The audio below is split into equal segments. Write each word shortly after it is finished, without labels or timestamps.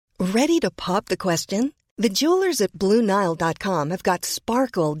Ready to pop the question? The jewelers at BlueNile.com have got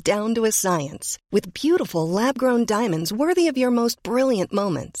sparkle down to a science with beautiful lab-grown diamonds worthy of your most brilliant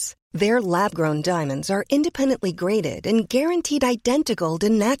moments. Their lab-grown diamonds are independently graded and guaranteed identical to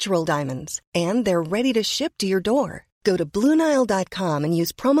natural diamonds, and they're ready to ship to your door. Go to BlueNile.com and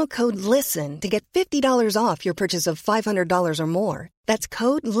use promo code LISTEN to get $50 off your purchase of $500 or more. That's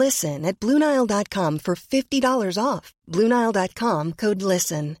code LISTEN at BlueNile.com for $50 off. BlueNile.com, code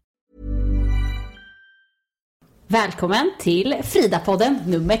LISTEN. Välkommen till Frida-podden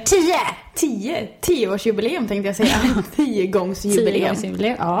nummer 10. 10-årsjubileum tänkte jag säga. 10-gångsjubileum.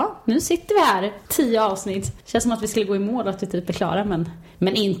 10-gångsjubileum. Ja, nu sitter vi här. 10 avsnitt. Känns som att vi skulle gå i mål och att vi typ är klara,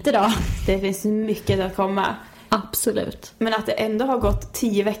 men inte då. Det finns mycket att komma. Absolut. Men att det ändå har gått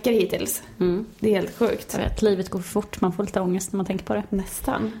 10 veckor hittills. Det är helt sjukt. Jag vet, livet går för fort. Man får lite ångest när man tänker på det.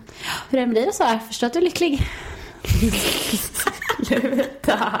 Nästan. Hur det blir det så här? Förstår att du är lycklig?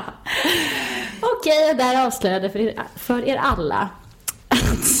 Sluta. Okej, där avslöjade för er alla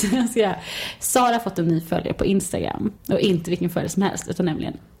att Sara har fått en ny följare på Instagram. Och inte vilken följare som helst, utan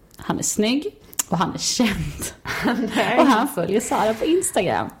nämligen han är snygg och han är känd. Och han följer Sara på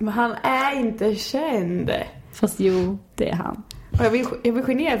Instagram. Men han är inte känd. Fast jo, det är han. Och jag blir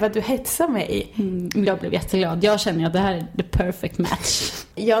generad för att du hetsar mig. Jag blev jätteglad. Jag känner att det här är the perfect match.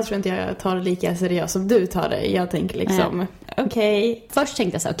 Jag tror inte jag tar det lika seriöst som du tar det. Jag tänker liksom, okej. Först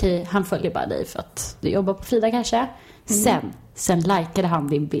tänkte jag så okej, han följer bara dig för att du jobbar på Frida kanske. Sen likade han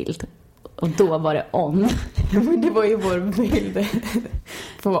din bild. Och då var det on. Men det var ju vår bild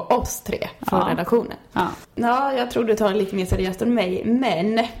på oss tre från redaktionen. Ja, jag tror du tar det lite mer seriöst än mig.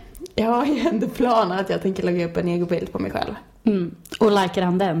 Men jag har ju ändå planer att jag tänker lägga upp en egen bild på mig själv. Och likar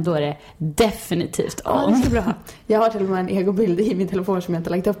han den, då är det definitivt on. Ja, det är så bra. Jag har till och med en egen bild i min telefon som jag inte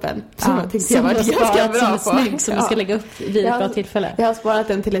lagt upp än. Som jag tyckte jag var ganska bra på. Snygg, som du ska lägga upp vid ett bra tillfälle. Jag har sparat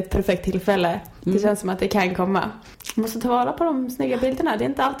den till ett perfekt tillfälle. Det känns som att det kan komma. Man måste ta vara på de snygga bilderna. Det är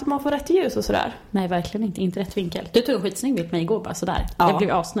inte alltid man får rätt ljus och sådär. Nej, verkligen inte rätt vinkel. Du tog en skitsnygg bild på mig igår bara sådär. Jag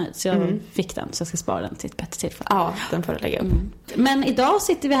blev asnöjd så jag fick den. Så jag ska spara den till ett bättre tillfälle. Ja, den får du lägga upp. Men idag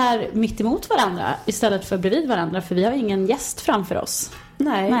sitter vi här mitt emot varandra istället för bredvid varandra. För vi har ingen gäst framför oss.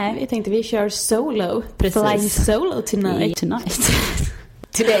 Nej. Vi tänkte vi kör solo. Precis. Flying solo tonight.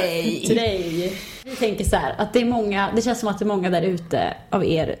 Today. Vi tänker så här att det känns som att det är många där ute av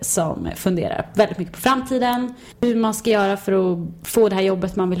er som funderar väldigt mycket på framtiden. Hur man ska göra för att få det här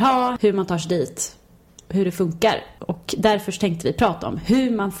jobbet man vill ha. Hur man tar sig dit. Hur det funkar. Och därför tänkte vi prata om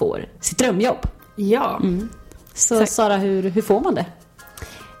hur man får sitt drömjobb. Ja. Så Sara, hur får man det?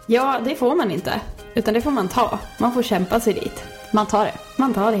 Ja, det får man inte. Utan det får man ta. Man får kämpa sig dit. Man tar det.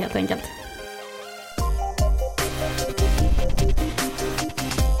 Man tar det helt enkelt.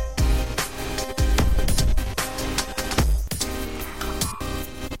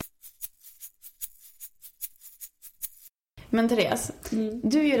 Men Therese,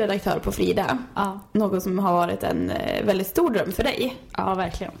 du är ju redaktör på Frida. Ja. Något som har varit en väldigt stor dröm för dig. Ja,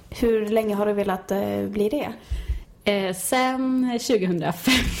 verkligen. Hur länge har du velat bli det? Sen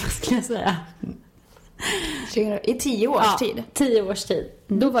 2005 skulle jag säga. I 10 års tid? 10 års tid.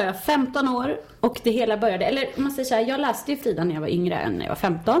 Då var jag 15 år och det hela började, eller man säger så här, jag läste ju Frida när jag var yngre än när jag var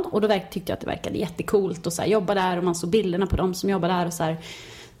 15 och då tyckte jag att det verkade jättecoolt och så här, jobba där och man såg bilderna på dem som jobbar där och så här,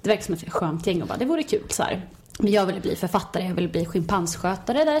 det verkade som ett skönt gäng och bara, det vore kul så här. Men jag ville bli författare, jag ville bli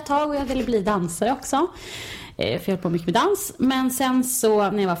schimpanskötare där ett tag och jag ville bli dansare också. För jag höll på mycket med dans. Men sen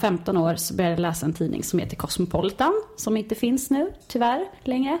så när jag var 15 år så började jag läsa en tidning som heter Cosmopolitan. Som inte finns nu, tyvärr,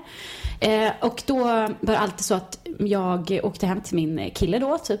 längre. Och då var det alltid så att jag åkte hem till min kille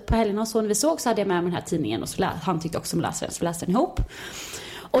då, typ på helgen och så. När vi såg så hade jag med mig den här tidningen och så han tyckte också om läsaren, så vi läste den ihop.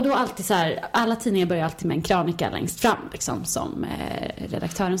 Och då alltid så här, alla tidningar börjar alltid med en krönika längst fram liksom, som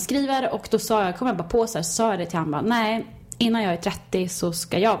redaktören skriver. Och då kom jag bara på så sa jag det till han bara, nej, innan jag är 30 så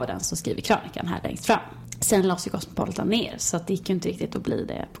ska jag vara den som skriver krönikan här längst fram. Sen lades ju Cosmopolitan ner så att det gick ju inte riktigt att bli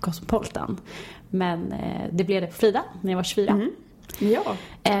det på Cosmopolitan. Men det blev det på Frida när jag var 24.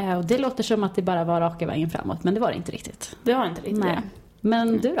 Ja. Och det låter som att det bara var raka vägen framåt, men det var det inte riktigt. Det var inte riktigt. Nej.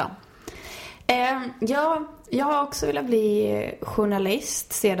 Men du då? Ja, jag har också velat bli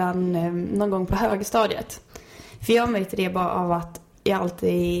journalist sedan någon gång på högstadiet. För jag märkte det bara av att jag har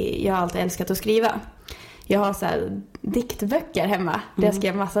alltid älskat att skriva. Jag har så här diktböcker hemma där jag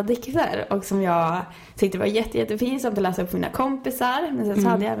skrev massa dikter och som jag tyckte var jättefint att läsa upp för mina kompisar. Men sen så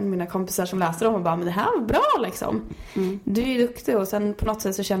hade jag även mina kompisar som läste dem och bara, men det här var bra liksom. Du är ju duktig. Och sen på något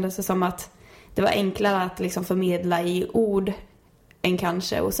sätt så kändes det som att det var enklare att liksom förmedla i ord än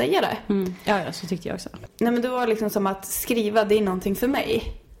kanske att säga det. Ja, så tyckte jag också. Nej, men det var liksom som att skriva, det är någonting för mig.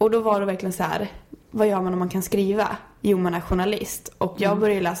 Och då var det verkligen så här, vad gör man om man kan skriva? Jo, man är journalist. Och jag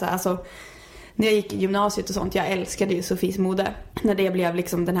började läsa, alltså när jag gick i gymnasiet och sånt, jag älskade ju Sofies mode. När det blev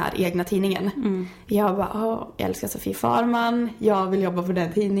liksom den här egna tidningen. Jag bara, jag älskar Sofie Farman. Jag vill jobba på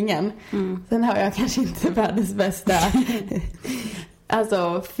den tidningen. Sen har jag kanske inte världens bästa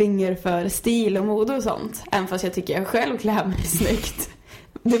alltså finger för stil och mode och sånt. Även fast jag tycker jag själv klär mig snyggt.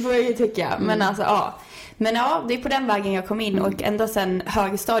 Det får jag ju tycka. Men alltså, ja. Men ja, det är på den vägen jag kom in. Och ända sedan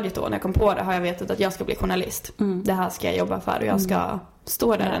högstadiet då, när jag kom på det, har jag vetat att jag ska bli journalist. Det här ska jag jobba för och jag ska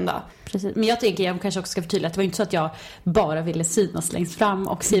stå där en dag. Precis. Men jag tänker, jag kanske också ska förtydliga att det var inte så att jag bara ville synas längst fram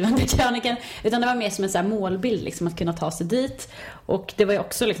och skriva den krönikan, utan det var mer som en så här målbild, liksom, att kunna ta sig dit. Och det var ju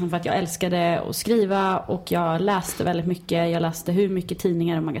också liksom för att jag älskade att skriva och jag läste väldigt mycket. Jag läste hur mycket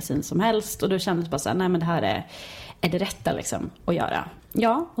tidningar och magasin som helst och då kändes det bara så här, nej men det här är det rätta liksom att göra.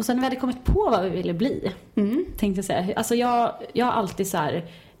 Ja, och sen när vi hade kommit på vad vi ville bli, tänkte jag säga. Alltså jag har alltid så här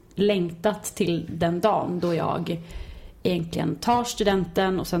längtat till den dagen då jag egentligen tar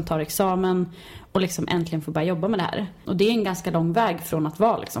studenten och sen tar examen och liksom äntligen får börja jobba med det här. Och det är en ganska lång väg från att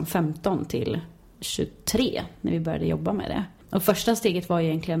vara liksom 15 till 23 när vi började jobba med det. Och första steget var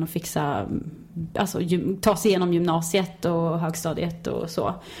egentligen att fixa, alltså ta sig igenom gymnasiet och högstadiet och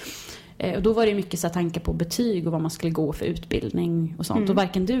så. Och då var det mycket så här tankar på betyg och vad man skulle gå för utbildning och sånt. Och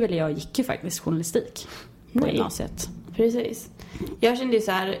varken du eller jag gick ju faktiskt journalistik på gymnasiet. Precis. Jag kände ju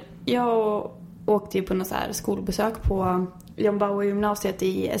så här, jag åkte ju på något så här skolbesök på John Bauer gymnasiet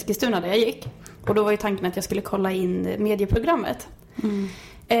i Eskilstuna där jag gick. Och då var ju tanken att jag skulle kolla in medieprogrammet.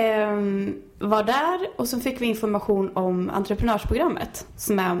 Var där och så fick vi information om entreprenörsprogrammet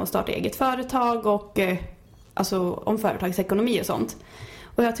som är om att starta eget företag och alltså om företagsekonomi och sånt.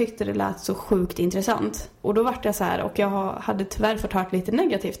 Och jag tyckte det lät så sjukt intressant. Och då var jag så här, och jag hade tyvärr fått hört lite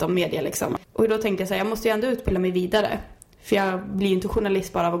negativt om media liksom. Och då tänkte jag så här, jag måste ju ändå utbilda mig vidare. För jag blir ju inte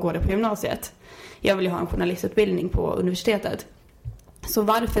journalist bara av att gå det på gymnasiet. Jag vill ju ha en journalistutbildning på universitetet. Så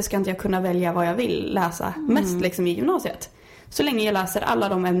varför ska inte jag kunna välja vad jag vill läsa mest liksom i gymnasiet? Så länge jag läser alla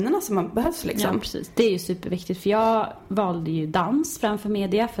de ämnena som man behövs liksom. Ja, precis. Det är ju superviktigt. För jag valde ju dans framför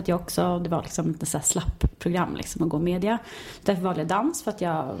media. För att jag också, det var liksom ett så här slapp program liksom att gå media. Därför valde jag dans för att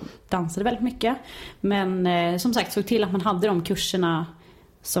jag dansade väldigt mycket. Men som sagt såg till att man hade de kurserna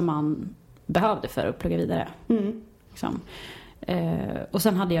som man behövde för att plugga vidare. Liksom. Och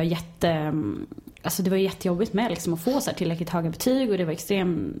sen hade jag alltså det var jättejobbigt med liksom att få så här tillräckligt höga betyg och det var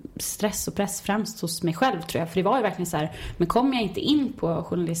extrem stress och press främst hos mig själv tror jag, för det var ju verkligen så här, men kommer jag inte in på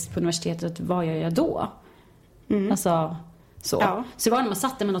journalist på universitetet, vad gör jag då? Alltså så. Ja. Så det var när man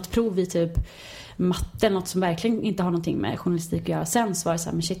satt med något prov i typ matte eller något som verkligen inte har någonting med journalistik att göra, sen så var det så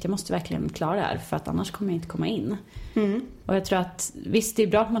här, men shit, jag måste verkligen klara det här för att annars kommer jag inte komma in. Och jag tror att visst, det är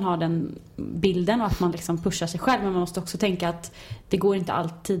bra att man har den bilden och att man liksom pushar sig själv, men man måste också tänka att det går inte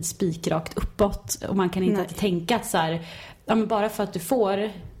alltid spikrakt uppåt och man kan inte alltid tänka att så här, ja men bara för att du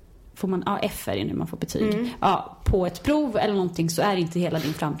får man, ja F är det nu man får betyg, ja, på ett prov eller någonting, så är inte hela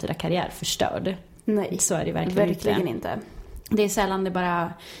din framtida karriär förstörd. Nej, så är det verkligen inte. Det är sällan det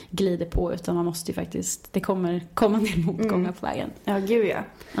bara glider på, utan man måste ju faktiskt, det kommer komma en del motgångar på vägen. Ja, gud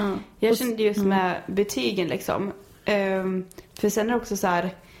ja. Jag kände just med betygen liksom. För sen är det också så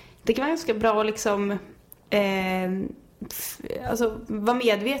här, det kan vara ganska bra liksom alltså vara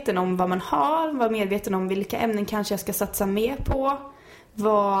medveten om vad man har, vara medveten om vilka ämnen kanske jag ska satsa mer på.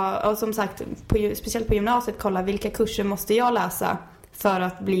 Och som sagt, speciellt på gymnasiet, kolla vilka kurser måste jag läsa för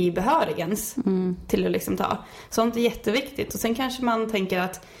att bli behörigens till att liksom ta. Sånt är jätteviktigt. Och sen kanske man tänker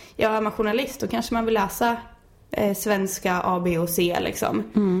att är man journalist, då kanske man vill läsa svenska A, B och C liksom.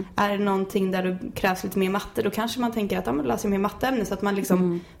 Är det någonting där det krävs lite mer matte, då kanske man tänker att man läser mer matteämne, så att man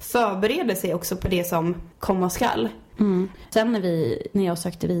liksom förbereder sig också på det som komma skall. Sen när jag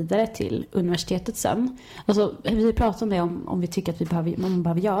sökte vidare till universitetet sen, alltså vi pratade om det, om vi tycker att man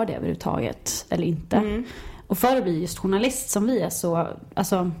behöver göra det överhuvudtaget eller inte. Och för att bli just journalist som vi är, så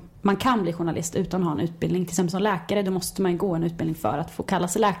alltså man kan bli journalist utan att ha en utbildning. Till exempel som läkare, då måste man gå en utbildning för att få kalla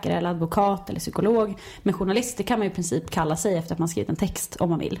sig läkare eller advokat eller psykolog. Men journalist, det kan man ju i princip kalla sig efter att man skrivit en text om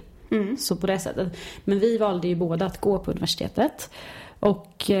man vill. Så på det sättet. Men vi valde ju båda att gå på universitetet.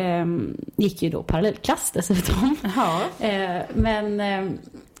 Och gick ju då parallellklass dessutom. Men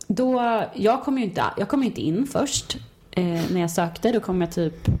då, jag kom ju inte in först när jag sökte. Då kom jag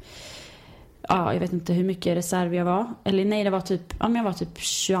typ, jag vet inte hur mycket reserv jag var. Eller nej, det var typ, jag var typ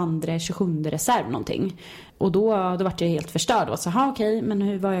 22-27 reserv någonting. Och då var jag helt förstörd. Och så, okej,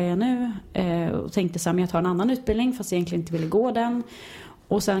 men vad gör jag nu? Och tänkte så här, men jag tar en annan utbildning fast jag egentligen inte ville gå den.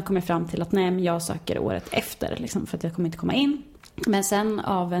 Och sen kom jag fram till att nej, men jag söker året efter liksom, för att jag kommer inte komma in. Men sen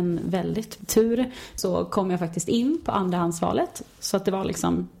av en väldigt tur så kom jag faktiskt in på andrahandsvalet. Så att det var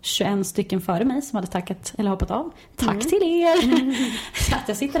liksom 21 stycken före mig som hade tackat eller hoppat av. Tack till er! Så att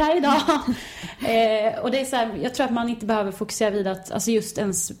jag sitter här idag. Och det är så här, jag tror att man inte behöver fokusera vid att alltså just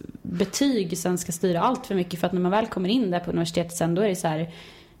ens betyg sen ska styra allt för mycket. För att när man väl kommer in där på universitetet sen, då är det så här...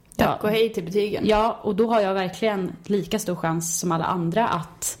 Tack och hej till betygen. Ja, och då har jag verkligen lika stor chans som alla andra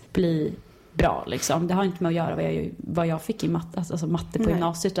att bli bra liksom. Det har inte med att göra vad jag fick i matte, alltså matte på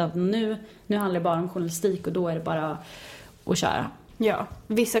gymnasiet. Nu handlar det bara om journalistik och då är det bara att köra. Ja,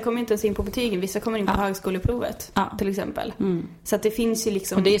 vissa kommer inte ens in på betygen, vissa kommer in på högskoleprovet till exempel. Så att det finns ju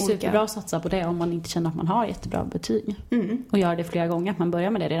liksom. Och det är superbra att satsa på det om man inte känner att man har jättebra betyg. Och gör det flera gånger, att man börjar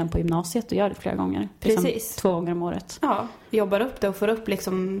med det redan på gymnasiet och gör det flera gånger. Precis. Liksom 2 gånger om året. Ja, jobbar upp det och får upp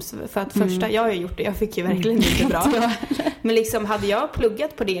liksom, för att första, jag har ju gjort det, jag fick ju verkligen inte bra. Men liksom hade jag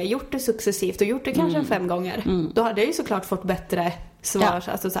pluggat på det, gjort det successivt och gjort det kanske 5 gånger, då hade jag ju såklart fått bättre svar.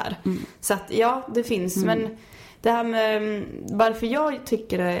 Alltså så här. Så att ja, det finns, men det här med varför jag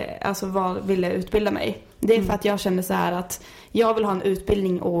tycker alltså ville utbilda mig, det är för att jag kände så här att jag vill ha en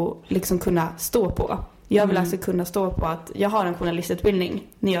utbildning och liksom kunna stå på. Jag vill alltså kunna stå på att jag har en journalistutbildning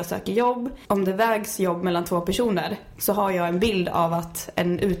när jag söker jobb. Om det vägs jobb mellan 2 personer så har jag en bild av att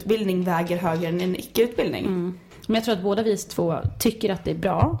en utbildning väger högre än en icke-utbildning. Men jag tror att båda vi två tycker att det är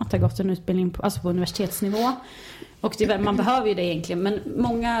bra att ha gått en utbildning på universitetsnivå. Och man behöver ju det egentligen.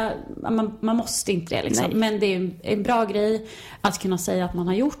 Men man måste inte det liksom. Men det är en bra grej att kunna säga att man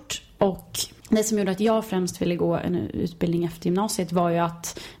har gjort. Och det som gjorde att jag främst ville gå en utbildning efter gymnasiet var ju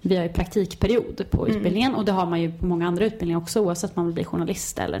att vi har ju praktikperiod på utbildningen. Och det har man ju på många andra utbildningar också, oavsett om man vill bli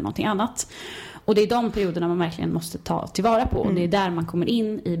journalist eller någonting annat. Och det är de perioderna man verkligen måste ta tillvara på. Och det är där man kommer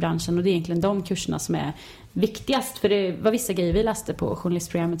in i branschen. Och det är egentligen de kurserna som är viktigast. För det var vissa grejer vi läste på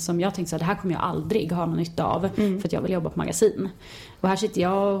journalistprogrammet som jag tänkte så här, det här kommer jag aldrig ha någon nytta av. För att jag vill jobba på magasin. Och här sitter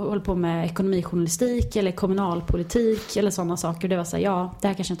jag och håller på med ekonomijournalistik eller kommunalpolitik eller sådana saker. Och det var så här, ja, det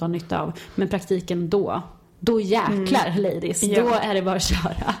här kanske inte har nytta av. Men praktiken då jäklar ladies. Ja. Då är det bara att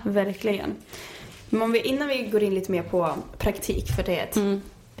köra. Verkligen. Men innan vi går in lite mer på praktik, för det är ett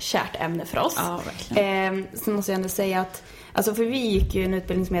kärt ämne för oss. Ja, verkligen. Så måste jag ändå säga att alltså, för vi gick ju en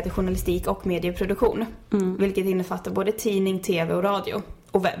utbildning som heter journalistik och medieproduktion. Vilket innefattar både tidning, tv och radio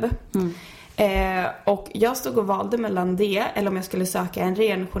och webb. Och jag stod och valde mellan det eller om jag skulle söka en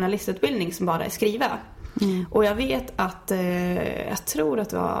ren journalistutbildning som bara är skriva. Och jag vet att jag tror att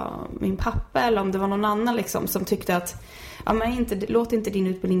det var min pappa eller om det var någon annan liksom, som tyckte att ja, men låt inte din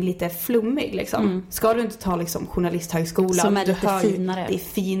utbildning lite flummig liksom. Ska du inte ta liksom journalisthögskolan som är lite finare. Det är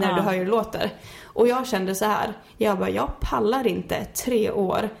finare, du hör hur det låter. Och jag kände så här, jag pallar inte 3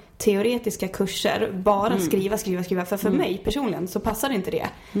 år teoretiska kurser, bara skriva. För mig personligen så passar inte det.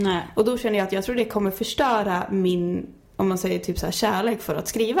 Nej. Och då känner jag att jag tror det kommer förstöra min, om man säger typ så här, kärlek för att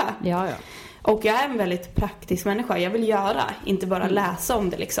skriva. Ja. Och jag är en väldigt praktisk människa. Jag vill göra, inte bara läsa om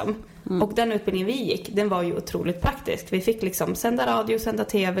det liksom. Och den utbildningen vi gick, den var ju otroligt praktisk. Vi fick liksom sända radio, sända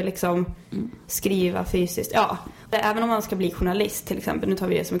tv, liksom skriva fysiskt. Ja, även om man ska bli journalist till exempel, nu tar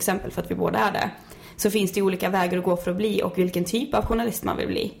vi det som exempel för att vi båda är det, så finns det olika vägar att gå för att bli och vilken typ av journalist man vill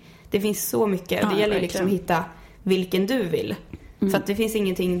bli. Det finns så mycket, det gäller liksom att hitta vilken du vill. För att det finns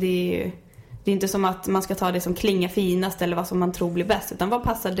ingenting, det är inte som att man ska ta det som klingar finast eller vad som man tror blir bäst, utan vad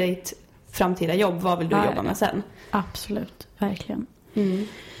passar ditt framtida jobb, vad vill du jobba med sen? Absolut, verkligen.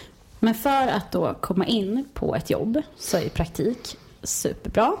 Men för att då komma in på ett jobb så är praktik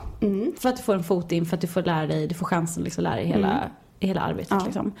superbra. För att du får en fot in, för att du får lära dig, du får chansen liksom lära dig hela arbetet.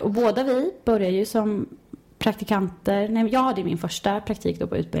 Liksom. Och båda vi börjar ju som praktikanter. Nej, jag hade min första praktik då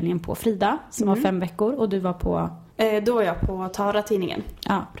på utbildningen på Frida som var 5 veckor och du var på... Då var jag på Tara-tidningen.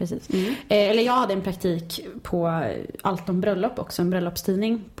 Ja, precis. Eller jag hade en praktik på Allt om bröllop också, en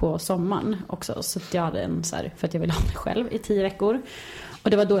bröllopstidning på sommaren också. Så att jag hade en så här, för att jag ville ha mig själv i 10 veckor. Och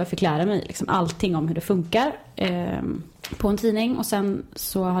det var då jag fick lära mig liksom allting om hur det funkar på en tidning. Och sen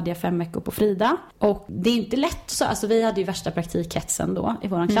så hade jag 5 veckor på Frida. Och det är inte lätt så. Alltså vi hade ju värsta praktikhetsen då i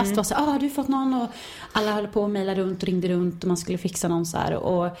våran klass. Det var så har du fått någon? Och alla höll på att mejla runt och ringde runt och man skulle fixa någon så här.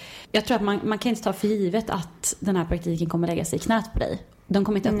 Och jag tror att man kan inte ta för givet att den här praktiken kommer lägga sig i knät på dig. De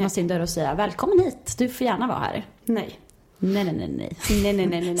kommer inte öppna sin dörr och säga välkommen hit, du får gärna vara här. Nej. Nej.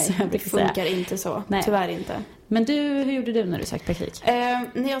 Det funkar inte så. Nej. Tyvärr inte. Men hur gjorde du när du sökte praktik?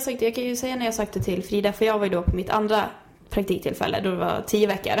 Jag kan ju säga när jag sökte till Frida, för jag var ju då på mitt andra praktiktillfälle då det var 10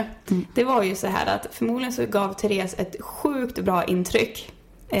 veckor. Det var ju så här att förmodligen så gav Therese ett sjukt bra intryck.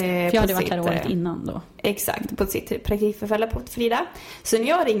 För jag hade varit här året innan då. Exakt, på sitt praktiktillfälle på Frida. Så när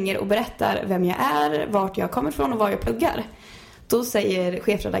jag ringer och berättar vem jag är, vart jag kommer ifrån och vad jag pluggar, Då säger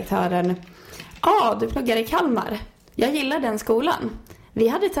chefredaktören: du pluggar i Kalmar. Jag gillar den skolan. Vi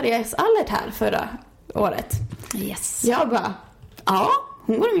hade Therese Allert här förra året. Yes. Jag bara,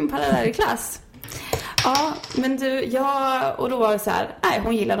 hon går i min parallellklass. Ja, men och då var det så här,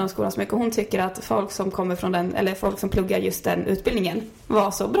 hon gillar den skolan så mycket. Hon tycker att folk som kommer från den, eller folk som pluggar just den utbildningen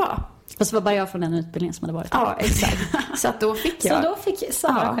var så bra. Och så var bara jag från den utbildningen som hade varit. Ja, exakt. Så att då fick jag. Så då fick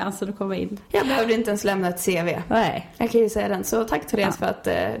Sara chansen att komma in. Jag behövde inte ens lämna ett CV. Nej. Jag kan ju säga den. Så tack Therese för att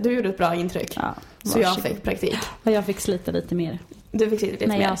du gjorde ett bra intryck. Ja, så jag fick praktik. Och jag fick slita lite mer. Du fick slita lite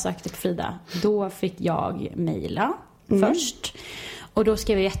mer? När jag sökte på Frida, då fick jag mejla först. Och då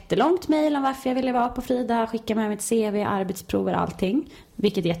skrev jag jättelångt mejl om varför jag ville vara på Frida. Skicka med mitt CV, arbetsprover, allting.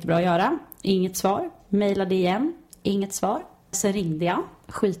 Vilket är jättebra att göra. Inget svar. Mejlade igen. Inget svar. Sen ringde jag.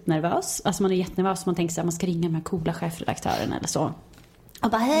 Skitnervös. Alltså man är jättenervös. Man tänker så här, man ska ringa med coola chefredaktören eller så. Och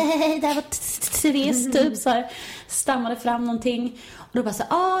bara, hej, det här var Therese, typ så här. Stammade fram någonting. Och då bara så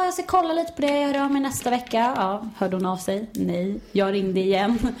här, jag ska kolla lite på det. Jag hör av mig nästa vecka. Ja, hörde hon av sig? Nej, jag ringde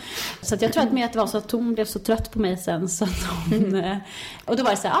igen. Så att jag tror att med att det var så att hon blev så trött på mig sen. Så att hon, och då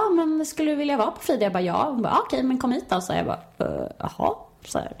var det så här, men skulle du vilja vara på Frida? Jag bara, ja. Hon bara, okej, men kom hit då. Så jag bara, jaha.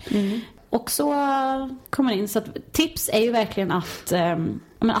 Så här. Och så kom man in. Så att tips är ju verkligen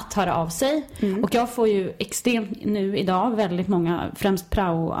att höra av sig. Och jag får ju extremt nu idag väldigt många, främst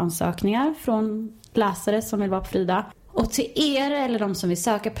prao-ansökningar från läsare som vill vara på Frida. Och till er eller de som vill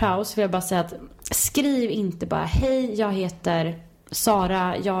söka prao så vill jag bara säga att skriv inte bara, hej, jag heter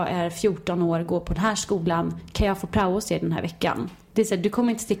Sara, jag är 14 år, går på den här skolan, kan jag få prao hos er den här veckan? Det är så här, du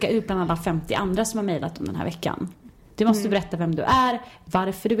kommer inte sticka ut bland alla 50 andra som har mejlat om den här veckan. Du måste berätta vem du är,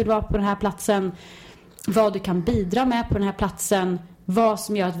 varför du vill vara på den här platsen, vad du kan bidra med på den här platsen, vad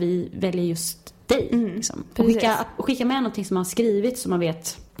som gör att vi väljer just dig. Liksom. Och skicka med någonting som man har skrivit så man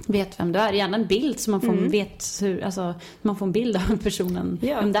vet vem du är. Gärna en bild så man får, man får en bild av personen,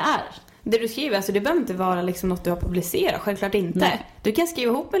 vem det är. Det du skriver, alltså det behöver inte vara liksom något du har publicerat, självklart inte. Nej. Du kan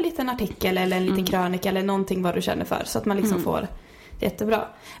skriva ihop en liten artikel eller en liten krönika eller någonting vad du känner för så att man liksom får jättebra.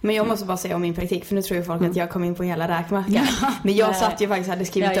 Men jag måste bara säga om min praktik, för nu tror ju folk att jag kom in på en jävla räkmacka. Men jag satt ju faktiskt hade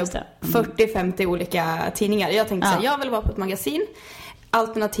skrivit upp 40-50 olika tidningar. Jag tänkte så här, jag vill vara på ett magasin,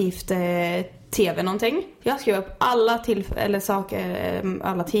 alternativt tv någonting. Jag skrev upp alla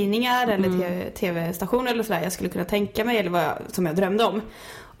alla tidningar eller tv-stationer eller sådär jag skulle kunna tänka mig eller som jag drömde om.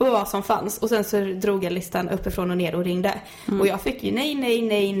 Och vad som fanns. Och sen så drog jag listan uppifrån och ner och ringde. Och jag fick ju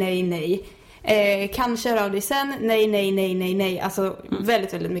nej. Kanske hör av dig sen. Nej. Alltså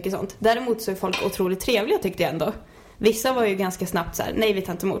väldigt, väldigt mycket sånt. Däremot så är folk otroligt trevliga tyckte jag ändå. Vissa var ju ganska snabbt så här, nej vi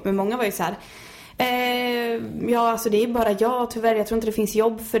tar inte emot. Men många var ju så här, alltså det är bara jag tyvärr. Jag tror inte det finns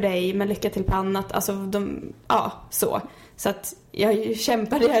jobb för dig, men lycka till på annat. Alltså så. Så att jag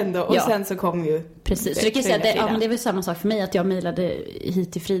kämpade ändå och sen så kom ju. Precis, så du kan säga att det är väl samma sak för mig att jag mejlade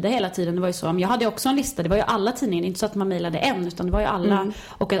hit till Frida hela tiden. Det var ju så, jag hade också en lista, det var ju alla tidningar, inte så att man mejlade en utan det var ju alla,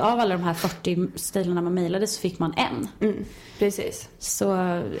 och av alla de här 40 stilarna man mejlade så fick man en. Precis. Så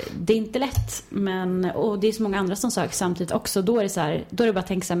det är inte lätt, och det är så många andra som söker samtidigt också. Då är det så här, då är det bara att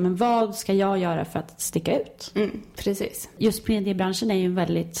tänka så här, men vad ska jag göra för att sticka ut? Precis. Just mediebranschen är ju en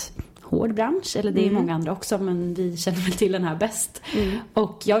väldigt hård bransch, eller det är många andra också, men vi känner väl till den här bäst.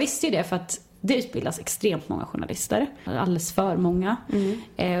 Och jag visste ju det för att det utbildas extremt många journalister, alldeles för många.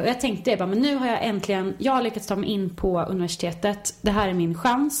 Och jag tänkte bara, men nu har jag har lyckats ta mig in på universitetet, det här är min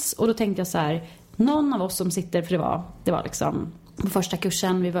chans. Och då tänkte jag så här, någon av oss som sitter, för det var liksom på första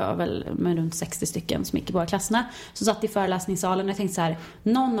kursen, vi var väl med runt 60 stycken som gick i båda klasserna, så satt i föreläsningssalen och jag tänkte så här,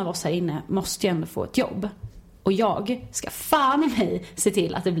 någon av oss här inne måste ju ändå få ett jobb. Och jag ska fan i mig se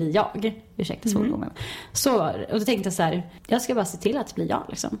till att det blir jag. Ursäkta svordomen. Och då tänkte jag så här, jag ska bara se till att det blir jag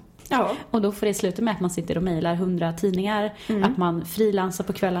liksom. Ja. Och då får det sluta med att man sitter och mejlar 100 tidningar. Att man frilansar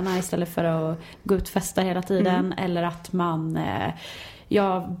på kvällarna istället för att gå ut och festa hela tiden. Eller att man...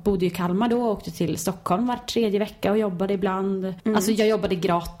 Jag bodde i Kalmar då och åkte till Stockholm var tredje vecka och jobbade ibland. Alltså jag jobbade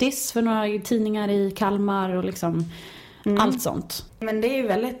gratis för några tidningar i Kalmar och liksom... allt sånt. Men det är ju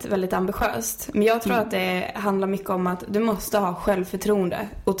väldigt, väldigt ambitiöst. Men jag tror att det handlar mycket om att du måste ha självförtroende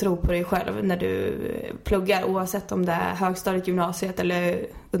och tro på dig själv när du pluggar, oavsett om det är högstadiet, gymnasiet eller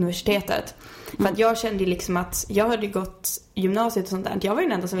universitetet. För att jag kände liksom att jag hade gått gymnasiet och sånt där. Jag var ju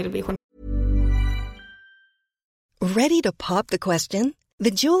den enda som ville bli journalist. Ready to pop the question? The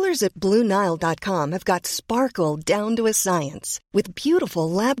jewelers at BlueNile.com have got sparkle down to a science with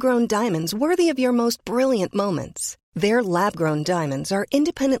beautiful lab-grown diamonds worthy of your most brilliant moments. Their lab-grown diamonds are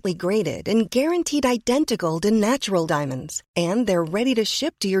independently graded and guaranteed identical to natural diamonds, and they're ready to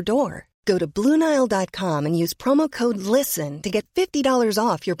ship to your door. Go to BlueNile.com and use promo code LISTEN to get $50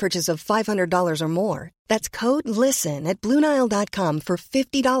 off your purchase of $500 or more. That's code LISTEN at BlueNile.com for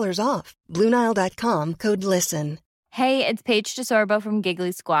 $50 off. BlueNile.com, code LISTEN. Hey, it's Paige DeSorbo from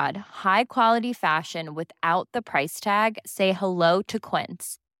Giggly Squad. High quality fashion without the price tag. Say hello to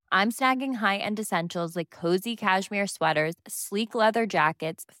Quince. I'm snagging high-end essentials like cozy cashmere sweaters, sleek leather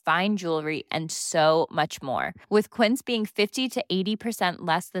jackets, fine jewelry, and so much more. With Quince being 50 to 80%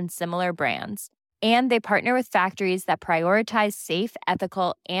 less than similar brands. And they partner with factories that prioritize safe,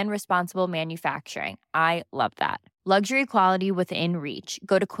 ethical, and responsible manufacturing. I love that. Luxury quality within reach.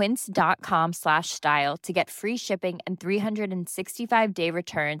 Go to quince.com/style to get free shipping and 365-day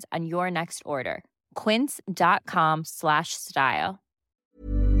returns on your next order. Quince.com/style.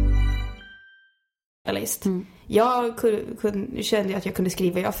 Jag kände att jag kunde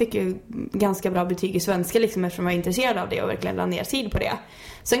skriva. Jag fick ju ganska bra betyg i svenska liksom, eftersom jag var intresserad av det och verkligen la ner tid på det.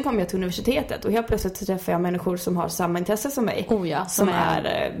 Sen kom jag till universitetet och helt plötsligt träffade jag människor som har samma intresse som mig. Som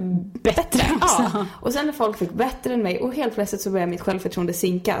är bättre. Ja. Och sen när folk fick bättre än mig och helt plötsligt så började mitt självförtroende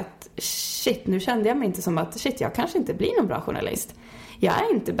sinka. Att shit, nu kände jag mig inte som att shit, jag kanske inte blir någon bra journalist. Jag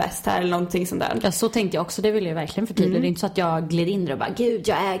är inte bäst här eller någonting sånt där. Ja, så tänkte jag också. Det vill jag verkligen förtydliga. Det är inte så att jag gled in där och bara, gud,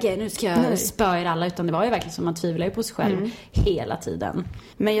 jag äger, nu ska jag spöa er alla. Utan det var ju verkligen som man tvivlar ju på sig själv hela tiden.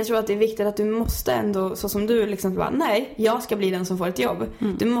 Men jag tror att det är viktigt att du måste ändå, så som du liksom bara, nej, jag ska bli den som får ett jobb.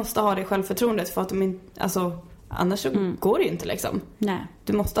 Du måste ha det självförtroendet för att annars så går det ju inte liksom. Nej.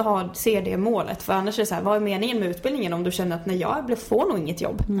 Du måste se det målet. För annars är det så här, vad är meningen med utbildningen om du känner att jag får nog inget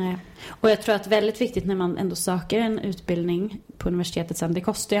jobb? Nej. Och jag tror att väldigt viktigt när man ändå söker en utbildning på universitetet sen, det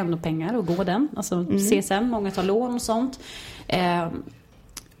kostar ju ändå pengar att gå den. Alltså CSN, många tar lån och sånt.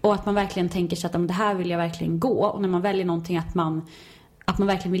 Och att man verkligen tänker sig att det här vill jag verkligen gå. Och när man väljer någonting att man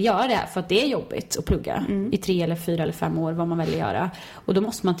verkligen vill göra det här för att det är jobbigt att plugga i 3 eller 4 eller 5 år, vad man väljer göra. Och då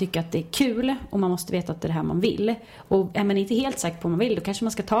måste man tycka att det är kul och man måste veta att det är det här man vill. Och är man inte helt säker på vad man vill, då kanske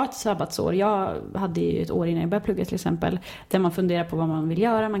man ska ta ett sabbatsår. Jag hade ju ett år innan jag började plugga till exempel, där man funderar på vad man vill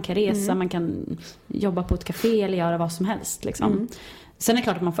göra. Man kan resa, man kan jobba på ett café eller göra vad som helst liksom. Sen är det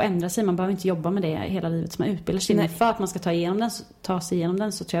klart att man får ändra sig. Man behöver inte jobba med det hela livet som man utbildar sig. Men för att man ska ta sig igenom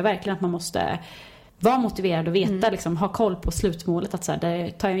den så tror jag verkligen att man måste vara motiverad och veta, liksom, ha koll på slutmålet. Att så här,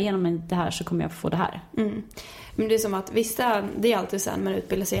 tar jag igenom det här så kommer jag få det här. Men det är som att vissa, det är alltid så här, man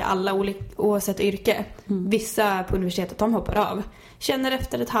utbildar sig alla oavsett yrke. Vissa på universitetet, de hoppar av. Känner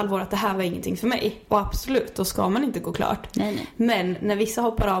efter ett halvår att det här var ingenting för mig. Och absolut, då ska man inte gå klart. Nej. Men när vissa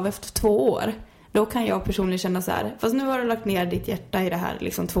hoppar av efter 2 år, då kan jag personligen känna så här, fast nu har du lagt ner ditt hjärta i det här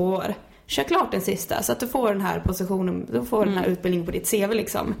liksom 2 år. Kör klart den sista så att du får den här positionen, du får den här utbildningen på ditt CV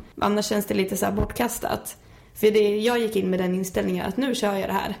liksom. Annars känns det lite så här bortkastat. För jag gick in med den inställningen att nu kör jag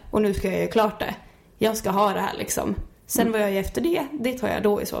det här och nu ska jag göra klart det. Jag ska ha det här liksom. Sen vad jag gör efter det tar jag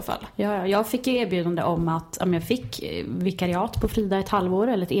då i så fall. Ja, jag fick ju erbjudande om att jag fick vikariat på Frida ett halvår,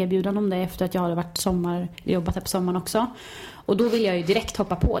 eller ett erbjudande om det efter att jag hade jobbat här på sommaren också. Och då vill jag ju direkt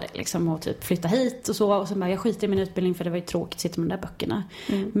hoppa på det liksom, och typ flytta hit och så. Och sen bara, jag skiter i min utbildning för det var ju tråkigt att sitta med de där böckerna.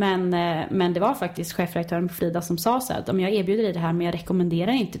 Men det var faktiskt chefredaktören på Frida som sa så här, att om jag erbjuder dig det här men jag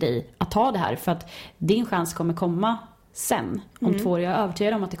rekommenderar inte dig att ta det här för att din chans kommer komma sen. Om 2 år, jag är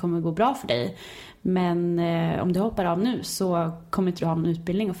övertygad om att det kommer gå bra för dig. Men om du hoppar av nu så kommer inte du ha någon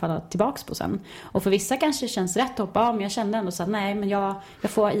utbildning att falla tillbaks på sen. Och för vissa kanske det känns rätt att hoppa av, men jag kände ändå så att nej, men jag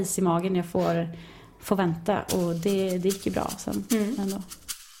får is i magen, jag får vänta. Och det gick ju bra sen ändå.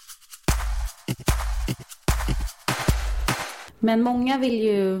 Men många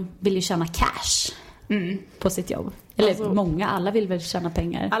vill ju tjäna cash på sitt jobb. Eller alltså, alla vill väl tjäna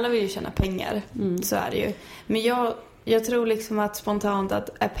pengar. Alla vill ju tjäna pengar, så är det ju. Men jag tror liksom att spontant att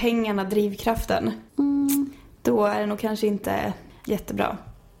är pengarna drivkraften, då är det nog kanske inte jättebra.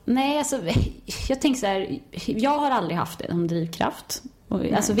 Nej, alltså jag tänker så här, jag har aldrig haft det som drivkraft.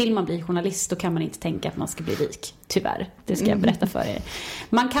 Alltså vill man bli journalist då kan man inte tänka att man ska bli rik, tyvärr. Det ska jag berätta för er.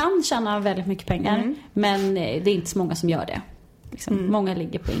 Man kan tjäna väldigt mycket pengar, men det är inte så många som gör det. Liksom. Många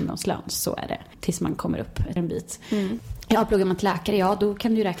ligger på ingångslön, så är det. Tills man kommer upp en bit. Ja, pluggar man till läkare, då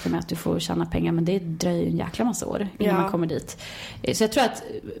kan du räkna med att du får tjäna pengar. Men det dröjer ju en jäkla massa år innan man kommer dit. Så jag tror att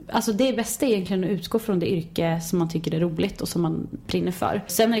alltså det bästa är egentligen att utgå från det yrke som man tycker är roligt och som man brinner för.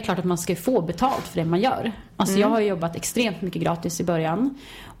 Sen är det klart att man ska få betalt för det man gör. Alltså jag har ju jobbat extremt mycket gratis i början.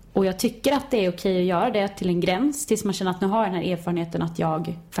 Och jag tycker att det är okej att göra det till en gräns tills man känner att nu har den här erfarenheten att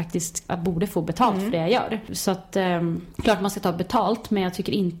jag faktiskt borde få betalt för det jag gör. Så att klart man ska ta betalt, men jag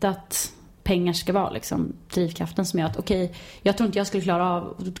tycker inte att pengar ska vara liksom drivkraften som gör att okej, jag tror inte jag skulle klara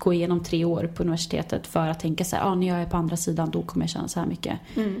av att gå igenom 3 år på universitetet för att tänka så här, när jag är på andra sidan då kommer jag tjäna så här mycket.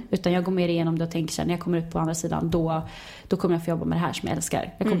 Utan jag går mer igenom det och tänker så här, när jag kommer ut på andra sidan då kommer jag få jobba med det här som jag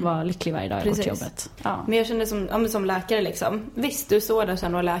älskar. Jag kommer vara lycklig varje dag jag går till jobbet. Ja. Men jag känner som läkare liksom. Visst, du står där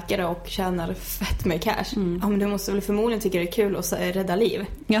sen och är läkare och tjänar fett med cash. Men du måste väl förmodligen tycka det är kul att rädda liv.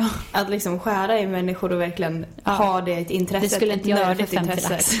 Ja. Att liksom skära i människor och verkligen ha det ett intresse. Det skulle inte ett göra det nördigt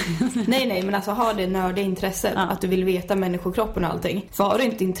intresse. nej, men alltså ha det nördiga intresset. Att du vill veta människokroppen och allting. För har du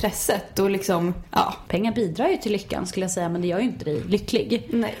inte intresset då liksom, Pengar bidrar ju till lyckan skulle jag säga, men det gör ju inte dig lycklig.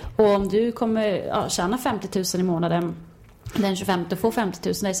 Nej. Och om du kommer tjäna 50 000 i månaden den 25 och få 50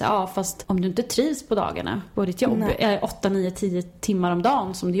 000, det är så fast om du inte trivs på dagarna på ditt jobb, 8, 9, 10 timmar om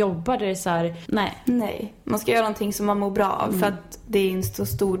dagen som du jobbar, det är så här, nej. Man ska göra någonting som man mår bra av för att det är en så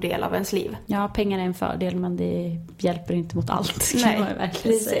stor del av ens liv. Ja, pengar är en fördel, men det hjälper inte mot allt, Nej, kan man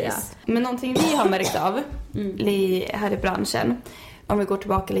verkligen säga. Men någonting vi har märkt av här i branschen, om vi går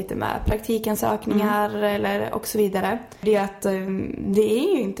tillbaka lite med praktikansökningar eller och så vidare, det är att det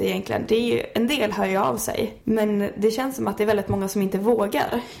är ju inte egentligen, det är ju, en del hör ju av sig, men det känns som att det är väldigt många som inte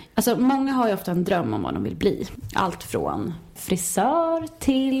vågar. Alltså många har ju ofta en dröm om vad de vill bli. Allt från frisör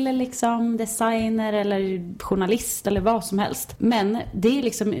till liksom designer eller journalist eller vad som helst. Men det är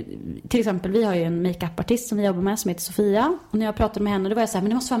liksom, till exempel vi har ju en makeup-artist som vi jobbar med som heter Sofia. Och när jag pratade med henne då var jag så här, men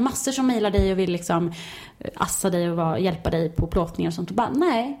det måste vara massor som mejlar dig och vill liksom assa dig och hjälpa dig på plåtningar och sånt. Och bara,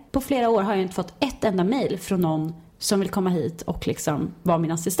 nej, på flera år har jag inte fått ett enda mejl från någon som vill komma hit och liksom vara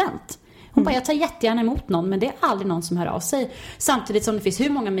min assistent. Hon bara, jag tar jättegärna emot någon, men det är aldrig någon som hör av sig. Samtidigt som det finns hur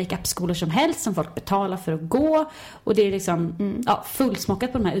många makeup-skolor som helst som folk betalar för att gå. Och det är liksom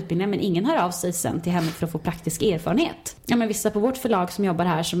fullsmockat på de här utbildningarna, men ingen hör av sig sen till henne för att få praktisk erfarenhet. Ja, men vissa på vårt förlag som jobbar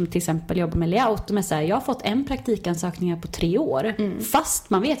här, som till exempel jobbar med layout, de är så här, jag har fått en praktikansökning på 3 år. Fast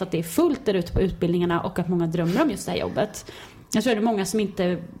man vet att det är fullt där ute på utbildningarna och att många drömmer om just det här jobbet. Jag tror det är många som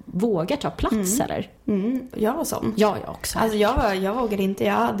inte vågar ta plats eller. Jag var sån. Ja, jag också. Alltså jag vågade inte.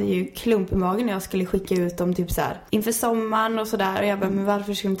 Jag hade ju klump i magen när jag skulle skicka ut dem typ så här inför sommaren och sådär. Och jag bara, men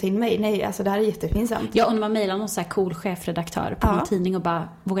varför skulle de ta in mig? Nej, alltså det här är jättepinsamt. Ja, och när man mejlar någon så här cool chefredaktör på en tidning och bara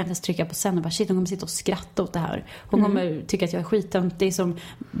vågar inte ens trycka på sen och bara, shit, hon kommer sitta och skratta åt det här. Hon kommer tycka att jag är skittönt. Det är som,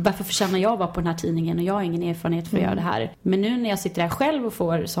 varför förtjänar jag vara på den här tidningen och jag har ingen erfarenhet för att göra det här. Men nu när jag sitter här själv och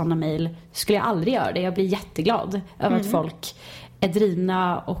får sådana mejl skulle jag aldrig göra det. Jag blir jätteglad över att folk är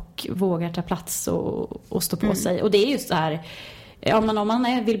drivna och vågar ta plats och stå på sig. Och det är just så här, om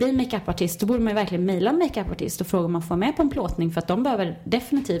man vill bli makeup-artist, då borde man ju verkligen mejla en makeup-artist och fråga om man får med på en plåtning, för att de behöver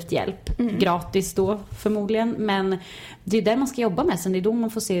definitivt hjälp. Gratis då förmodligen, men det är där man ska jobba med sen, det är då man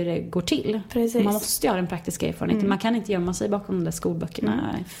får se hur det går till. Precis. Man måste göra en praktisk erfarenhet. Man kan inte gömma sig bakom de där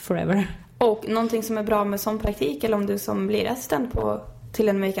skolböckerna forever. Och någonting som är bra med sån praktik, eller om du som blir assistent till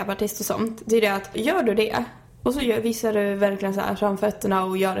en makeup-artist och sånt, det är det att gör du det och så visar du verkligen så här framfötterna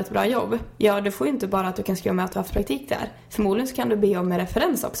och gör ett bra jobb. Ja, det får ju inte bara att du kan skriva med att du har haft praktik där. Förmodligen så kan du be om en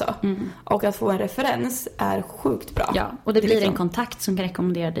referens också. Och att få en referens är sjukt bra. Ja, och det blir liksom en kontakt som kan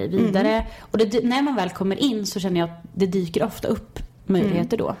rekommendera dig vidare. Och när man väl kommer in så känner jag att det dyker ofta upp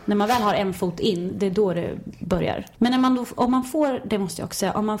möjligheter då. När man väl har en fot in, det är då det börjar. Men när man om man får, det måste jag också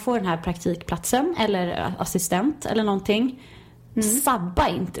säga, om man får den här praktikplatsen eller assistent eller någonting, sabba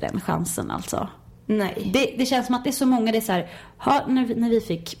inte den chansen alltså. Nej. Det känns som att det är så många, det är så här,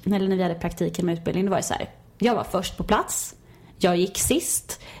 när vi hade praktiken med utbildning, det var så här, jag var först på plats, jag gick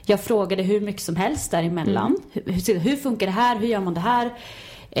sist, jag frågade hur mycket som helst däremellan. Hur funkar det här, hur gör man det här?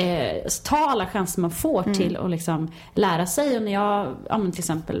 Ta alla chanser man får till att liksom lära sig. Och när jag till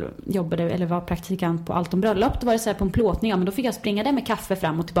exempel jobbade eller var praktikant på Allt om bröllop, då var det så här på en plåtning, men då fick jag springa där med kaffe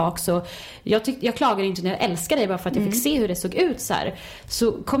fram och tillbaka. Så jag klagade inte när jag älskade det, bara för att jag fick se hur det såg ut så här.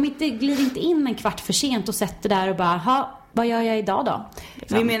 Så glid inte in en kvart för sent och sätt det där och bara, vad gör jag idag då?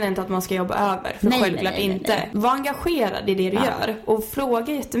 Liksom. Vi menar inte att man ska jobba över, för självklart inte. Var engagerad i det du gör och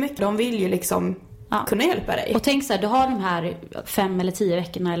fråga jättemycket. De vill ju liksom kunna hjälpa dig. Och tänk så här, du har de här 5 eller 10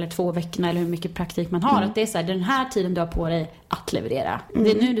 veckorna eller 2 veckorna eller hur mycket praktik man har. Att det är så här, den här tiden du har på dig att leverera.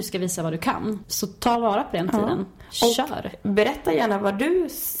 Det är nu du ska visa vad du kan. Så ta vara på den tiden. Kör. Och berätta gärna vad du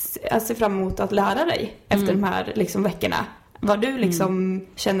ser fram emot att lära dig efter de här liksom veckorna. Vad du liksom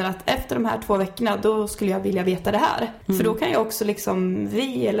känner att efter de här 2 veckorna, då skulle jag vilja veta det här. För då kan ju också liksom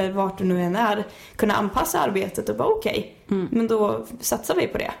vi, eller vart du nu än är, kunna anpassa arbetet och bara okej. Men då satsar vi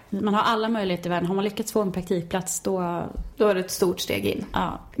på det. Man har alla möjligheter i världen. Har man lyckats få en praktikplats, då är det ett stort steg in.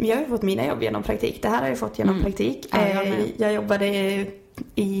 Ja. Jag har ju fått mina jobb genom praktik. Det här har jag fått genom praktik. Jag jobbade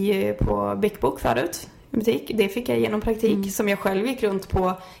på Big Book förut. butik. Det fick jag genom praktik som jag själv gick runt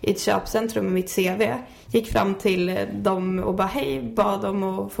på i ett köpcentrum med mitt CV. Gick fram till dem och bara hej, bad dem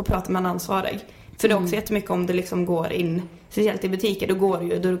att få prata med en ansvarig. För det är också jättemycket om du liksom går in, speciellt i butiker, då går du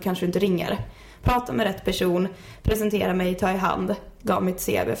ju, då kanske du inte ringer. Prata med rätt person, presentera mig, ta i hand, gav mitt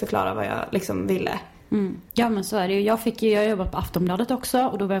CV, förklara vad jag liksom ville. Ja, men så är det ju. Jag jobbat på Aftonbladet också,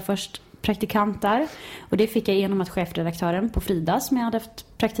 och då var jag först praktikant där. Och det fick jag genom att chefredaktören på Frida, som jag hade haft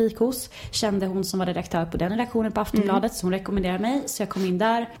praktik hos, kände hon som var redaktör på den redaktionen på Aftonbladet, så hon rekommenderade mig, så jag kom in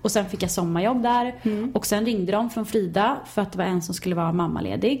där. Och sen fick jag sommarjobb där. Och sen ringde de från Frida för att det var en som skulle vara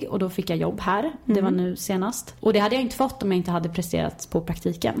mammaledig, och då fick jag jobb här. Det var nu senast. Och det hade jag inte fått om jag inte hade presterat på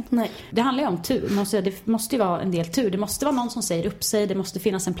praktiken. Nej. Det handlar ju om tur. Det måste ju vara en del tur. Det måste vara någon som säger upp sig. Det måste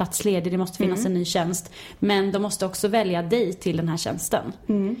finnas en plats ledig. Det måste finnas en ny tjänst. Men de måste också välja dig till den här tjänsten.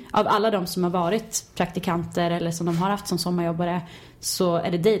 Av alla de som har varit praktikanter eller som de har haft som sommarjobbare, så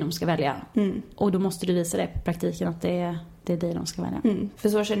är det dig de ska välja. Och då måste du visa det på praktiken att det är dig de ska välja. För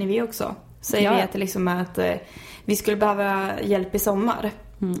så känner vi också. Säger vi att det liksom är att vi skulle behöva hjälp i sommar.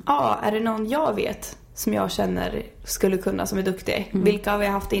 Ja, är det någon jag vet som jag känner skulle kunna, som är duktig? Vilka har vi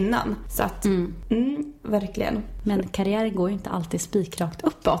haft innan? Så att, verkligen. Men karriären går ju inte alltid spikrakt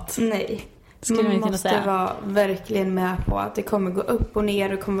uppåt. Nej. Man måste vara verkligen med på att det kommer gå upp och ner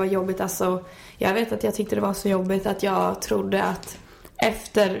och det kommer vara jobbigt. Alltså, jag vet att jag tyckte det var så jobbigt att jag trodde att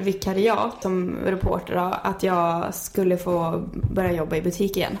efter vikariat som reporter då, att jag skulle få börja jobba i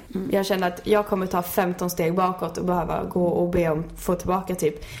butik igen. Jag kände att jag kommer ta 15 steg bakåt och behöva gå och be om att få tillbaka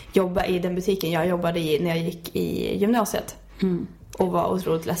typ jobba i den butiken jag jobbade i när jag gick i gymnasiet. Och var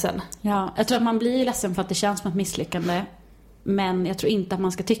otroligt ledsen. Ja, jag tror att man blir ledsen för att det känns som ett misslyckande. Men jag tror inte att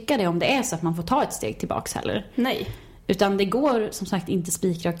man ska tycka det om det är så att man får ta ett steg tillbaks heller. Nej. Utan det går som sagt inte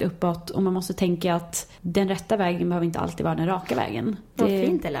spikrakt uppåt, och man måste tänka att den rätta vägen behöver inte alltid vara den raka vägen. Vad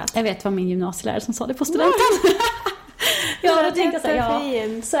fint det lät. Jag vet vad min gymnasielärare som sa det på studenten. Ja, jag tänkte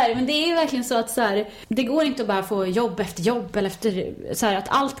så här, men det är ju verkligen så att så här, det går inte att bara få jobb efter jobb eller efter så här, att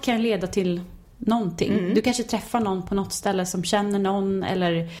allt kan leda till någonting. Du kanske träffar någon på något ställe som känner någon,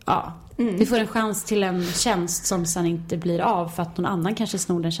 eller du får en chans till en tjänst som sen inte blir av för att någon annan kanske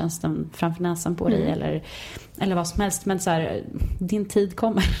snor den tjänsten framför näsan på dig eller vad som helst. Men så här, din tid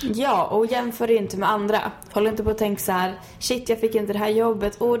kommer. Ja, och jämför det inte med andra. Håll inte på att tänka så här: shit, jag fick inte det här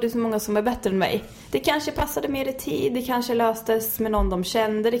jobbet. Det är så många som är bättre än mig. Det kanske passade mer i tid. Det kanske löstes med någon de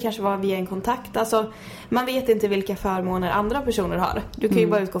kände. Det kanske var via en kontakt. Alltså, man vet inte vilka förmåner andra personer har. Du kan ju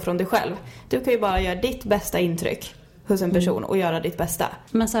bara utgå från dig själv. Du kan ju bara göra ditt bästa intryck hos en person och göra ditt bästa.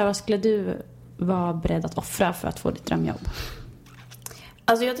 Men så här, vad skulle du vara beredd att offra för att få ditt drömjobb?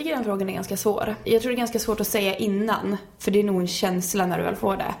 Alltså jag tycker den frågan är ganska svår. Jag tror det är ganska svårt att säga innan, för det är nog en känsla när du väl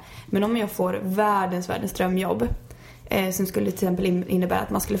får det. Men om jag får världens drömjobb, som skulle till exempel innebära att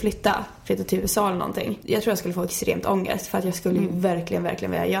man skulle flytta till USA eller någonting. Jag tror jag skulle få extremt ångest, för att jag skulle verkligen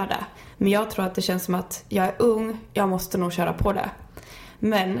vilja göra det. Men jag tror att det känns som att jag är ung, jag måste nog köra på det.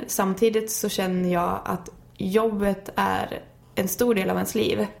 Men samtidigt så känner jag att jobbet är en stor del av ens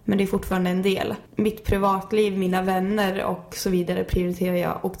liv, men det är fortfarande en del. Mitt privatliv, mina vänner och så vidare prioriterar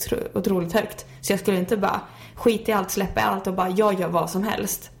jag otroligt högt. Så jag skulle inte bara skita i allt, släppa allt och bara jag gör vad som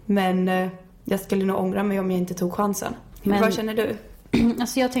helst. Men jag skulle nog ångra mig om jag inte tog chansen. Vad känner du?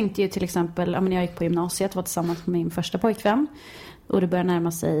 Alltså jag tänkte ju till exempel, när jag gick på gymnasiet, var tillsammans med min första pojkvän. Och det började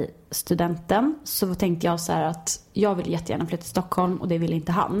närma sig studenten. Så tänkte jag så här att jag vill jättegärna flytta till Stockholm, och det ville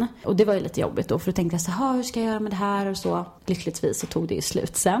inte han. Och det var ju lite jobbigt då, för då tänkte jag så här, hur ska jag göra med det här och så. Lyckligtvis så tog det ju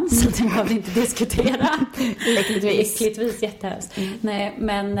slut sen, så det behövde inte diskutera. Lyckligtvis jättehemskt. Nej,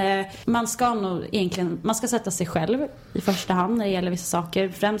 men man ska nog egentligen, man ska sätta sig själv i första hand när det gäller vissa saker.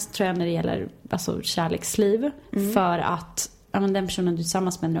 Främst tror jag när det gäller kärleksliv. För att den personen du är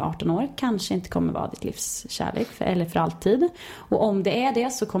tillsammans med när du är 18 år kanske inte kommer vara ditt livs kärlek eller för alltid. Och om det är det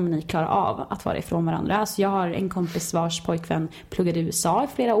så kommer ni klara av att vara ifrån varandra. Alltså jag har en kompis vars pojkvän pluggade i USA i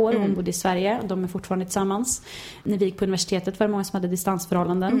flera år. Hon bodde i Sverige. De är fortfarande tillsammans. När vi gick på universitetet var det många som hade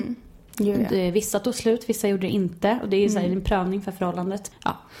distansförhållanden. Vissa tog slut, vissa gjorde det inte. Och det är ju så här en prövning för förhållandet.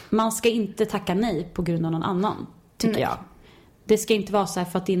 Ja. Man ska inte tacka nej på grund av någon annan, tycker jag. Det ska inte vara så här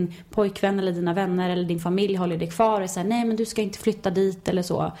för att din pojkvän eller dina vänner eller din familj håller dig kvar och säger nej, men du ska inte flytta dit eller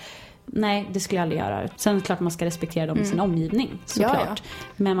så. Nej, det skulle jag aldrig göra. Sen är det klart man ska respektera dem i sin omgivning, såklart. Ja.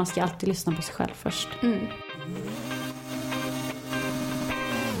 Men man ska alltid lyssna på sig själv först.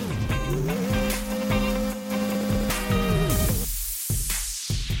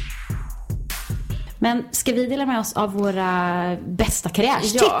 Men ska vi dela med oss av våra bästa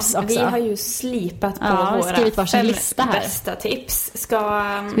karriärstips också? Vi har ju slipat på våra skrivit varsin lista här. Bästa tips. Ska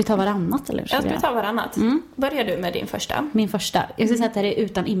vi ta varannat eller? Ska vi ta varannat? Börjar du med din första? Min första. Jag ska säga att det är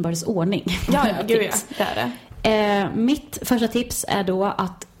utan inbördes ordning. Ja, gud ja. Det är det. Mitt första tips är då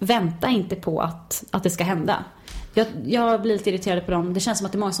att vänta inte på att det ska hända. Jag blir lite irriterad på dem. Det känns som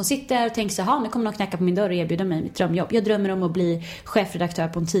att det är många som sitter där och tänker så här, nu kommer någon knacka på min dörr och erbjuda mig mitt drömjobb. Jag drömmer om att bli chefredaktör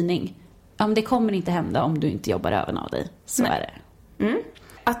på en tidning. Det kommer inte hända om du inte jobbar över av dig. Så är det.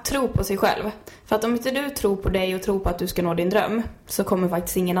 Att tro på sig själv. För att om inte du tror på dig och tror på att du ska nå din dröm, så kommer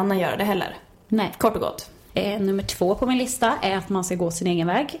faktiskt ingen annan göra det heller. Nej. Kort och gott. Nummer 2 på min lista är att man ska gå sin egen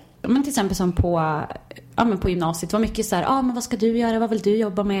väg. Men till exempel som på gymnasiet. Det var mycket så här, men vad ska du göra? Vad vill du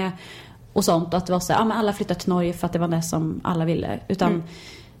jobba med? Och sånt. Och att det var så här, men alla flyttade till Norge för att det var det som alla ville. Utan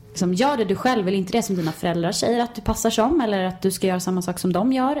liksom, gör det du själv, eller inte det som dina föräldrar säger att du passar som, eller att du ska göra samma sak som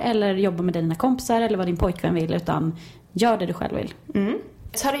de gör, eller jobba med dina kompisar, eller vad din pojkvän vill, utan gör det du själv vill.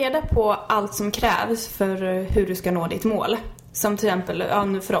 Ta reda på allt som krävs för hur du ska nå ditt mål. Som till exempel,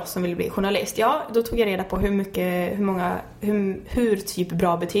 för oss som vill bli journalist. Då tog jag reda på hur typ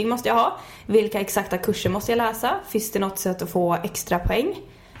bra betyg måste jag ha. Vilka exakta kurser måste jag läsa. Finns det något sätt att få extra poäng?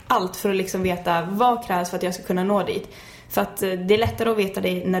 Allt för att liksom veta vad krävs för att jag ska kunna nå dit. För att det är lättare att veta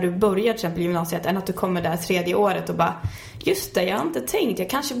det när du börjar till exempel gymnasiet än att du kommer där 3:e året och bara, just det, jag har inte tänkt,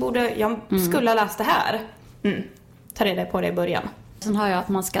 jag skulle ha läst det här. Ta reda på det i början. Sen har jag att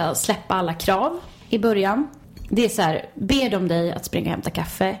man ska släppa alla krav i början. Det är så här, ber de dig att springa och hämta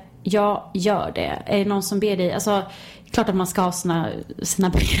kaffe? Ja, gör det. Är det någon som ber dig, alltså klart att man ska ha sina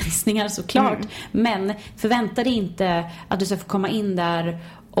begränsningar såklart. Men förvänta dig inte att du ska få komma in där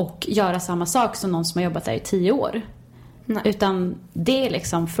och göra samma sak som någon som har jobbat där i 10 år. Nej. Utan det är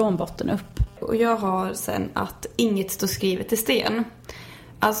liksom från botten upp. Och jag har sen att inget står skrivet i sten.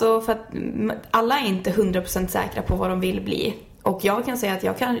 Alltså för att alla är inte 100% säkra på vad de vill bli. Och jag kan säga att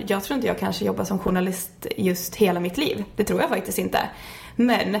jag tror inte jag kanske jobbar som journalist just hela mitt liv. Det tror jag faktiskt inte.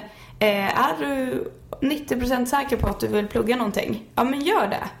 Men är du 90% säker på att du vill plugga någonting? Ja, men gör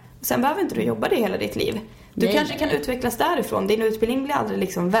det. Sen behöver inte du jobba det hela ditt liv. Du kanske kan utvecklas därifrån. Din utbildning blir aldrig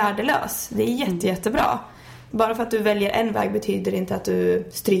liksom värdelös. Det är jättebra. Bara för att du väljer en väg betyder inte att du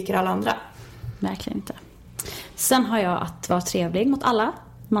stryker alla andra. Verkligen inte. Sen har jag att vara trevlig mot alla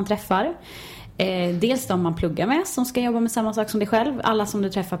man träffar. Dels de man pluggar med som ska jobba med samma sak som dig själv. Alla som du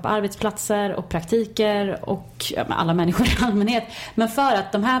träffar på arbetsplatser och praktiker och alla människor i allmänhet. Men för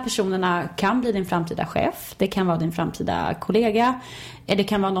att de här personerna kan bli din framtida chef. Det kan vara din framtida kollega. Det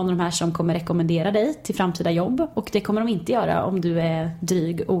kan vara någon av de här som kommer rekommendera dig till framtida jobb. Och det kommer de inte göra om du är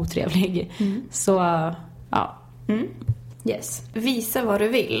dryg och otrevlig. Så, ja. Yes. Visa vad du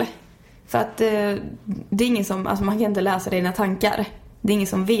vill. För att det är ingen som, alltså man kan inte läsa dina tankar. Det är ingen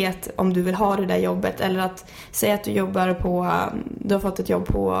som vet om du vill ha det där jobbet. Eller att säga att du har fått ett jobb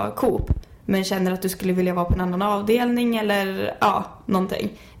på Coop, men känner att du skulle vilja vara på en annan avdelning eller någonting.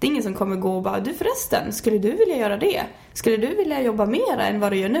 Det är ingen som kommer gå och bara, du förresten, skulle du vilja göra det? Skulle du vilja jobba mer än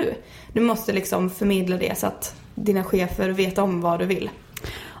vad du gör nu? Du måste liksom förmedla det så att dina chefer vet om vad du vill.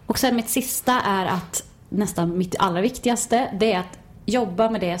 Och sen mitt sista är att nästan mitt allra viktigaste, det är att jobba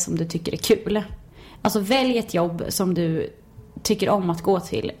med det som du tycker är kul. Alltså välj ett jobb som du tycker om att gå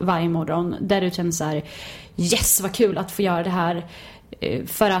till varje morgon, där du känner så här, yes, vad kul att få göra det här,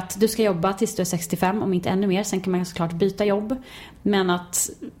 för att du ska jobba tills du är 65, om inte ännu mer. Sen kan man såklart byta jobb, men att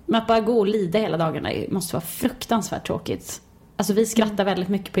bara gå och lida hela dagarna måste vara fruktansvärt tråkigt. Alltså vi skrattar väldigt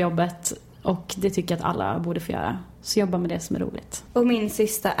mycket på jobbet, och det tycker jag att alla borde få göra. Så jobba med det som är roligt. Och min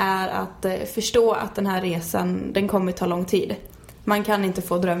sista är att förstå att den här resan, den kommer ta lång tid. Man kan inte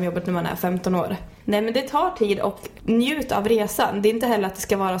få drömjobbet när man är 15 år. Nej, men det tar tid, och njut av resan. Det är inte heller att det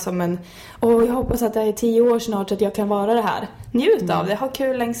ska vara som en, jag hoppas att det är 10 år snart så att jag kan vara det här. Njut av det, ha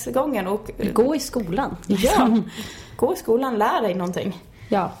kul längs gången. Och gå i skolan. Ja, gå i skolan, lär dig någonting.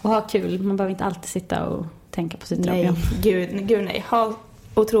 Ja, och ha kul. Man behöver inte alltid sitta och tänka på sitt drömjobb. Nej, gud nej. Ha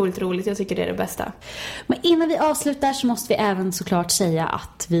otroligt roligt, jag tycker det är det bästa. Men innan vi avslutar så måste vi även såklart säga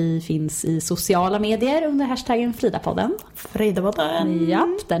att vi finns i sociala medier under hashtaggen Fridapodden. Fridapodden. Ja,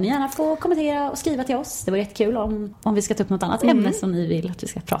 där ni gärna får kommentera och skriva till oss. Det var jättekul om vi ska ta upp något annat ämne som ni vill att vi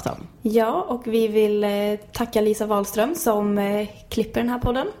ska prata om. Ja, och vi vill tacka Lisa Wahlström som klipper den här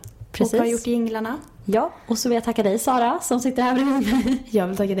podden. Precis. Och har gjort jinglarna. Ja, och så vill jag tacka dig, Sara, som sitter här bredvid mig. Jag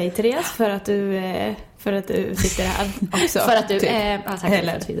vill tacka dig, Therese, för att du sitter här också. För att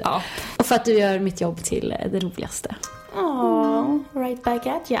du ja. Och för att du gör mitt jobb till det roligaste. Right back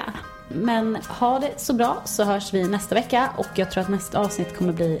at ya. Men ha det så bra, så hörs vi nästa vecka. Och jag tror att nästa avsnitt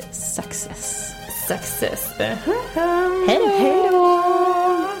kommer bli success. Success. Hej då!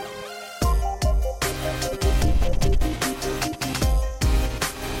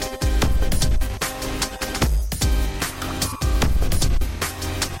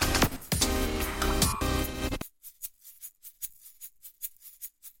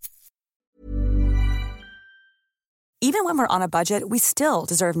 Even when we're on a budget, we still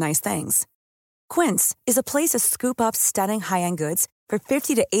deserve nice things. Quince is a place to scoop up stunning high-end goods for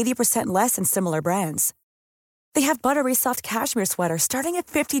 50 to 80% less than similar brands. They have buttery soft cashmere sweaters starting at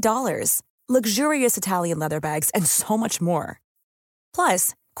 $50, luxurious Italian leather bags, and so much more.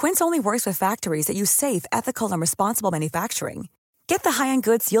 Plus, Quince only works with factories that use safe, ethical, and responsible manufacturing. Get the high-end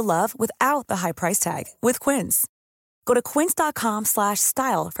goods you'll love without the high price tag with Quince. Go to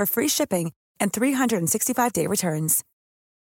quince.com/style for free shipping and 365-day returns.